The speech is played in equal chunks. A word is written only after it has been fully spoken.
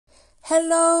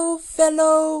Hello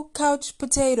fellow couch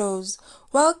potatoes,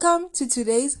 welcome to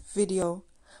today's video.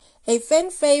 A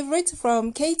fan favorite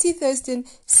from Katie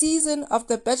Thurston's season of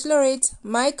The Bachelorette,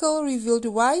 Michael revealed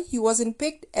why he wasn't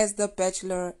picked as the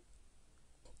Bachelor.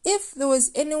 If there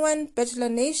was anyone Bachelor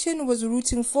Nation was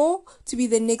rooting for to be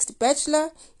the next Bachelor,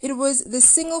 it was the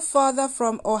single father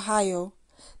from Ohio.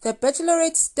 The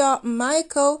Bachelorette star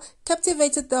Michael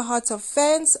captivated the hearts of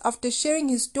fans after sharing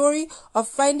his story of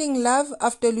finding love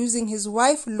after losing his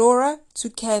wife Laura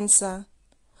to cancer.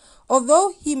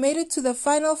 Although he made it to the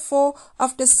final four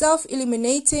after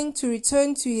self-eliminating to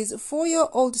return to his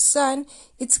 4-year-old son,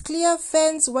 it's clear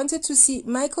fans wanted to see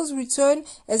Michael's return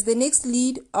as the next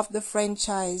lead of the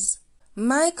franchise.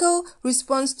 Michael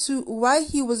responds to why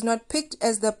he was not picked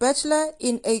as the Bachelor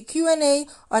in a Q&A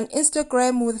on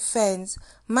Instagram with fans.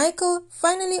 Michael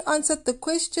finally answered the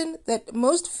question that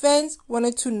most fans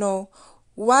wanted to know.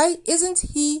 Why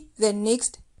isn't he the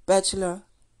next Bachelor?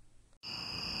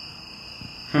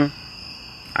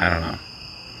 I don't know.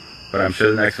 But I'm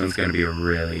sure the next one's going to be a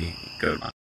really good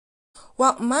one.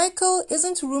 While Michael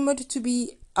isn't rumored to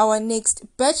be our next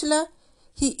Bachelor,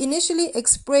 he initially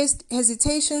expressed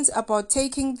hesitations about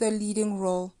taking the leading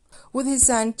role. With his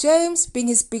son James being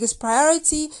his biggest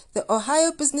priority, the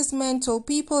Ohio businessman told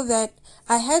People that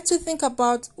I had to think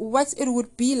about what it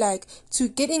would be like to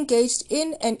get engaged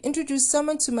in and introduce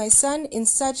someone to my son in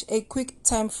such a quick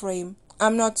time frame.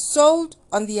 I'm not sold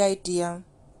on the idea.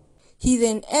 He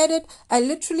then added, I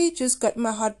literally just got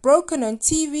my heart broken on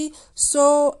TV,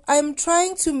 so I'm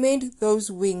trying to mend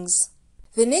those wings.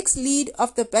 The next lead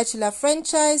of the Bachelor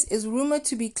franchise is rumored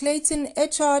to be Clayton,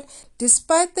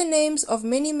 despite the names of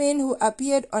many men who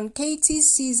appeared on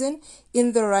Katie's season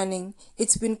in the running.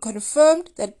 It's been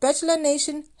confirmed that Bachelor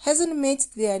Nation hasn't met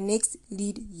their next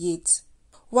lead yet.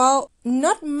 While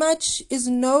not much is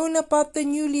known about the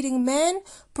new leading man,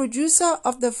 producer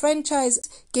of the franchise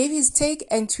gave his take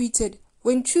and tweeted,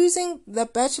 when choosing the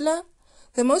Bachelor,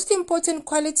 the most important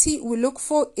quality we look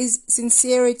for is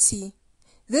sincerity.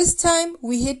 This time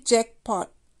we hit jackpot.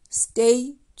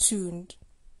 Stay tuned.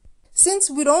 Since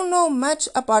we don't know much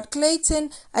about Clayton,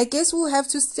 I guess we'll have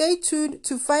to stay tuned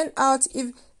to find out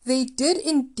if they did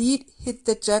indeed hit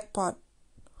the jackpot.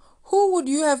 Who would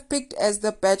you have picked as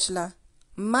the Bachelor?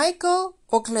 Michael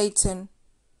or Clayton?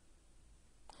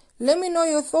 Let me know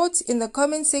your thoughts in the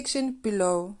comment section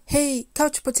below. Hey,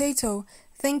 Couch Potato,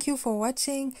 thank you for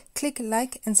watching. Click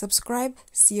like and subscribe.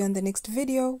 See you in the next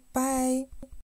video. Bye.